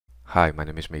Hi, my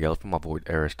name is Miguel from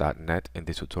AvoidErrors.net. In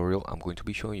this tutorial, I'm going to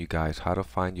be showing you guys how to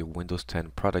find your Windows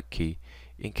 10 product key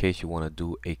in case you want to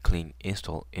do a clean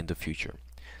install in the future.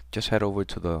 Just head over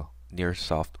to the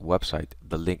NirSoft website.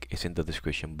 The link is in the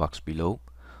description box below.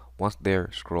 Once there,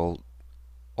 scroll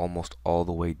almost all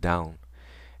the way down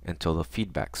until the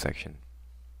feedback section.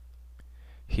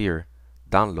 Here,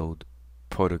 download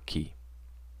ProduKey.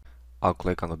 I'll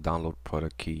click on the download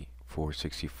ProduKey for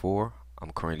 64.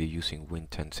 I'm currently using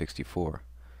Win1064.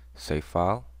 Save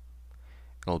file.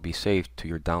 It'll be saved to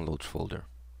your downloads folder.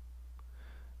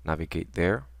 Navigate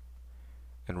there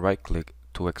and right click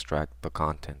to extract the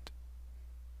content.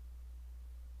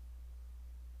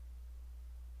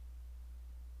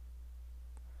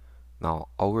 Now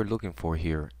all we're looking for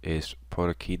here is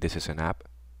ProduKey. This is an app.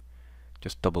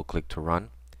 Just double click to run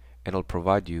and it'll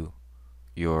provide you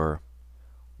your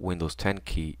Windows 10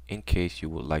 key in case you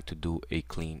would like to do a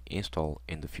clean install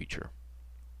in the future.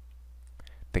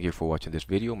 Thank you for watching this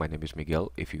video. My name is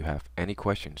Miguel. If you have any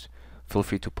questions, feel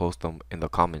free to post them in the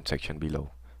comment section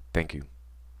below. Thank you.